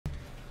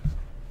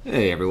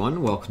Hey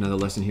everyone, welcome to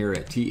another lesson here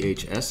at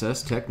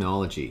THSS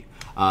Technology.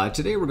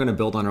 Today we're going to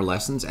build on our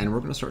lessons and we're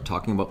going to start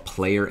talking about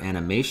player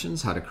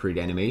animations, how to create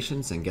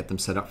animations and get them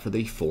set up for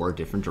the 4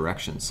 different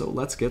directions. So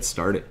let's get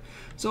started.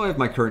 So I have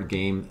my current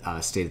game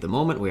state at the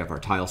moment. We have our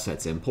tile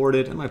sets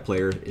imported and my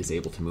player is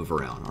able to move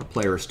around. Our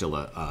player is still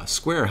a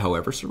square,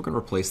 however, so we're going to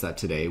replace that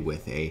today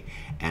with an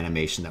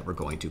animation that we're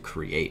going to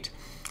create.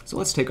 So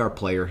let's take our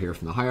player here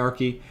from the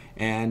hierarchy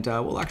and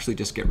we'll actually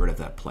just get rid of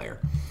that player.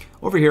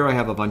 Over here I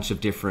have a bunch of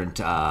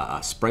different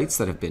sprites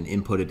that have been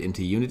inputted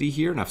into Unity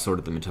here, and I've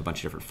sorted them into a bunch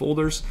of different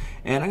folders.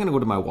 And I'm going to go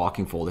to my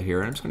walking folder here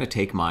and I'm just going to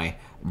take my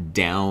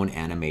down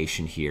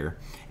animation here,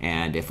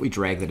 and if we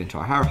drag that into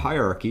our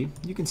hierarchy,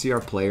 you can see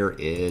our player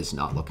is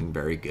not looking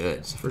very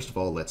good. So first of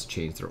all, let's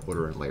change their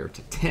order and layer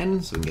to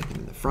 10 so we can get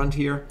them in the front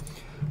here.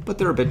 But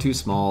they're a bit too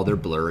small, they're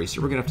blurry,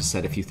 so we're going to have to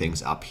set a few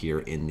things up here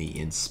in the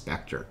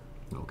inspector.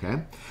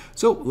 Okay,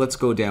 so let's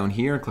go down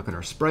here and click on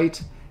our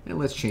sprite, and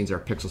let's change our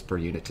pixels per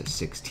unit to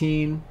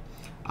 16.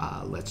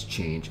 Let's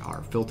change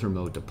our filter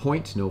mode to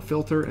point, no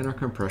filter, and our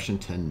compression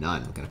to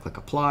none. We're going to click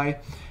apply,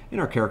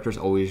 and our character is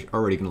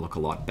already going to look a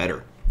lot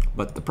better.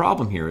 But the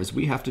problem here is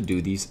we have to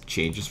do these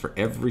changes for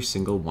every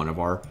single one of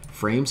our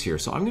frames here.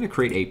 So I'm going to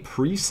create a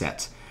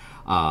preset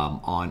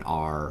on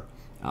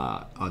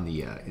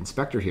the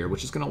inspector here,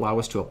 which is going to allow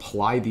us to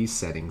apply these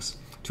settings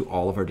to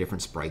all of our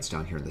different sprites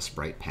down here in the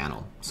sprite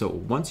panel. So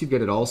once you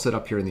get it all set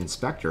up here in the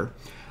inspector,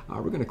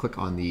 we're going to click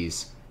on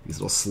these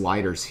little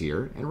sliders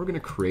here, and we're going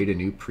to create a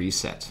new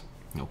preset.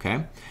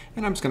 Okay,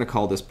 and I'm just going to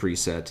call this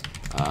preset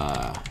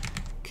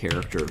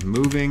character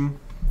moving,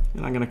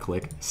 and I'm going to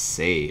click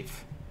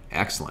save.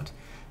 Excellent.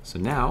 So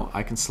now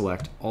I can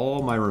select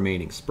all my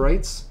remaining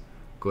sprites,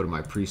 go to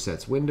my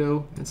presets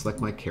window, and select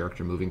my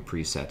character moving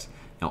preset.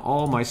 Now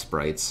all my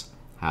sprites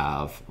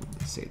have,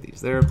 let's save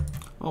these there,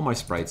 all my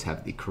sprites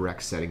have the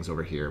correct settings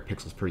over here: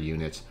 pixels per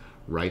unit,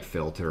 right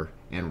filter,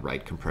 and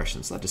right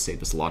compression. So that just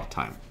saved us a lot of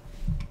time.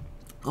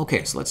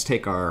 Okay, so let's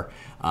take our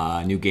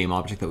new game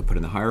object that we put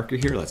in the hierarchy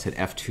here. Let's hit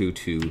F2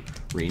 to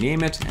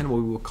rename it, and we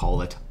will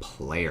call it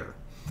player.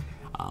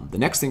 The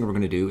next thing we're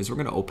going to do is we're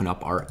going to open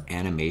up our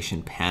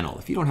animation panel.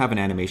 If you don't have an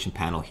animation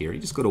panel here, you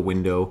just go to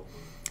Window,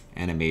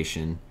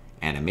 Animation,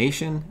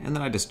 Animation, and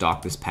then I just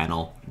dock this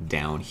panel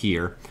down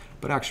here.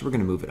 But actually, we're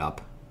going to move it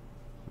up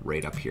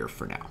right up here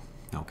for now.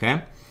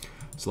 Okay,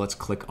 so let's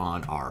click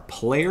on our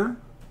player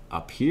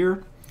up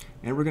here,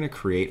 and we're going to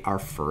create our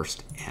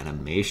first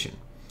animation.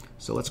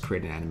 So let's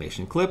create an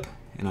animation clip,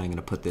 and I'm going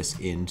to put this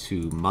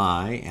into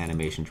my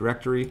animation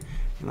directory,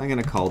 and I'm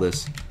going to call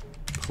this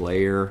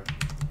player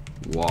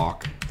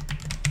walk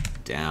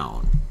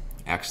down.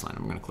 Excellent.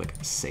 I'm going to click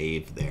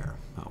save there.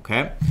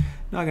 Okay,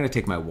 now I'm going to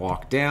take my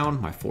walk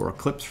down, my 4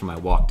 clips from my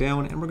walk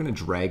down, and we're going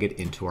to drag it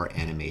into our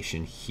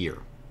animation here.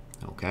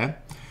 Okay,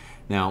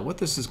 now what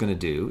this is going to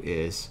do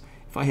is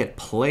if I hit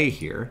play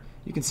here,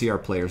 you can see our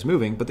players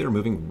moving, but they're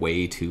moving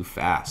way too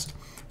fast.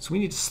 So we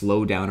need to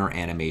slow down our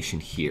animation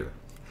here.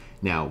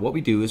 Now what we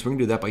do is we're going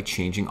to do that by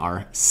changing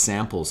our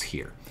samples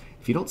here.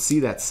 If you don't see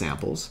that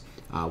samples,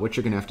 what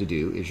you're going to have to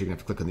do is you're going to have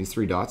to click on these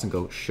 3 dots and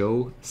go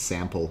show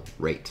sample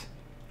rate.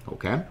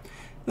 Okay,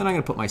 then I'm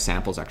going to put my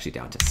samples actually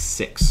down to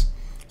 6.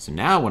 So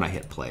now when I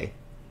hit play,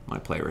 my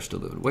player is still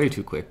moving way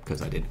too quick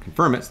because I didn't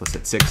confirm it. So let's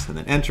hit 6 and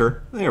then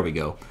enter. There we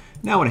go.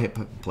 Now when I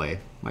hit play,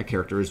 my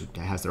character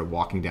has their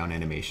walking down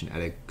animation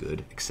at a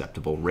good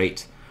acceptable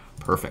rate.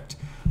 Perfect.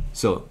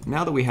 So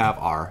now that we have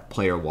our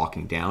player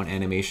walking down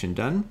animation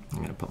done, I'm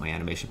going to put my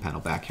animation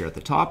panel back here at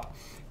the top,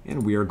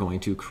 and we are going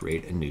to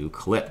create a new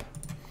clip.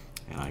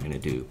 And I'm going to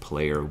do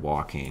player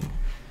walking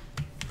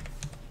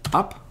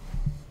up.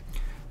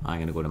 I'm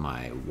going to go to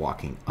my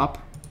walking up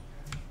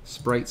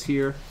sprites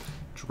here,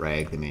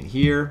 drag them in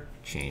here,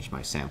 change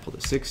my sample to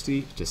 6,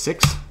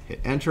 hit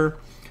enter,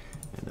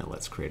 and then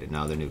let's create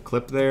another new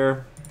clip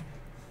there.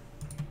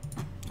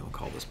 I'll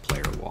call this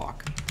player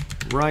walk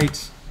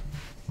right.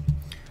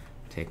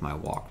 Take my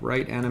walk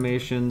right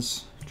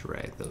animations,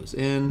 drag those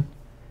in,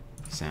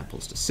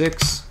 samples to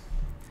 6,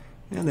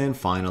 and then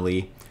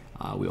finally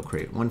we'll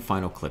create one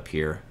final clip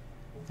here,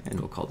 and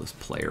we'll call this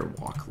player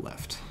walk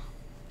left.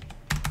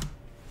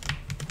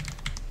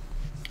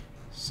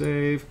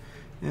 Save,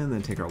 and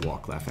then take our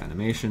walk left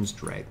animations,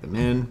 drag them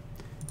in,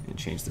 and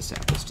change the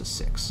samples to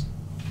 6.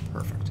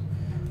 Perfect.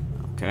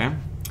 Okay,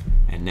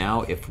 and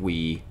now if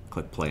we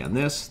click play on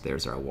this,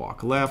 there's our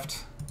walk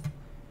left.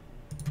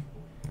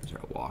 There's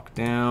our walk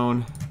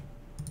down,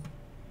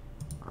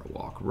 our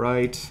walk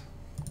right,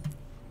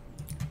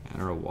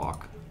 and our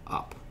walk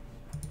up.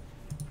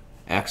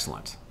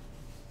 Excellent.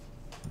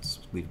 Let's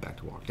leave it back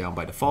to walk down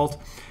by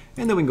default.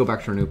 And then we can go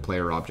back to our new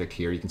player object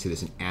here. You can see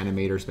there's an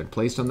animator has been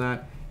placed on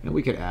that. And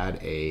we could add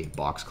a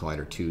box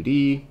collider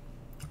 2D.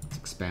 Let's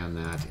expand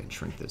that and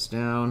shrink this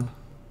down.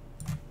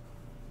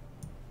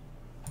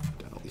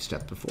 Done all these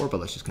steps before, but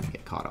let's just kind of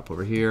get caught up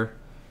over here.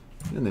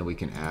 And then we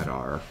can add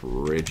our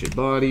rigid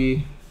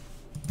body.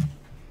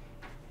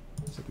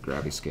 Set the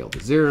gravity scale to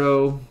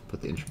 0,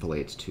 put the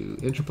interpolate to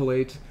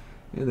interpolate,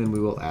 and then we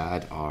will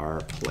add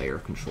our player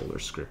controller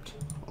script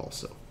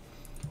also.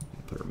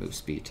 Put our move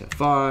speed to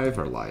 5,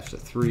 our lives to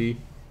 3.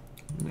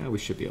 Now we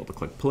should be able to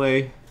click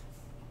play.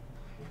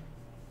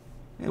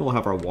 And we'll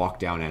have our walk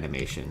down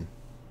animation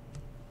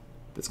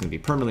that's going to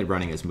be permanently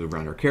running as move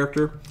around our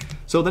character.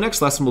 So the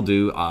next lesson we'll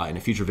do in a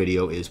future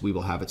video is we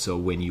will have it so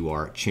when you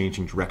are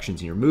changing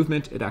directions in your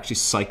movement, it actually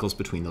cycles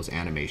between those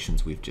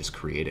animations we've just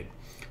created.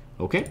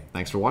 Okay,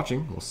 thanks for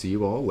watching. We'll see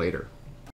you all later.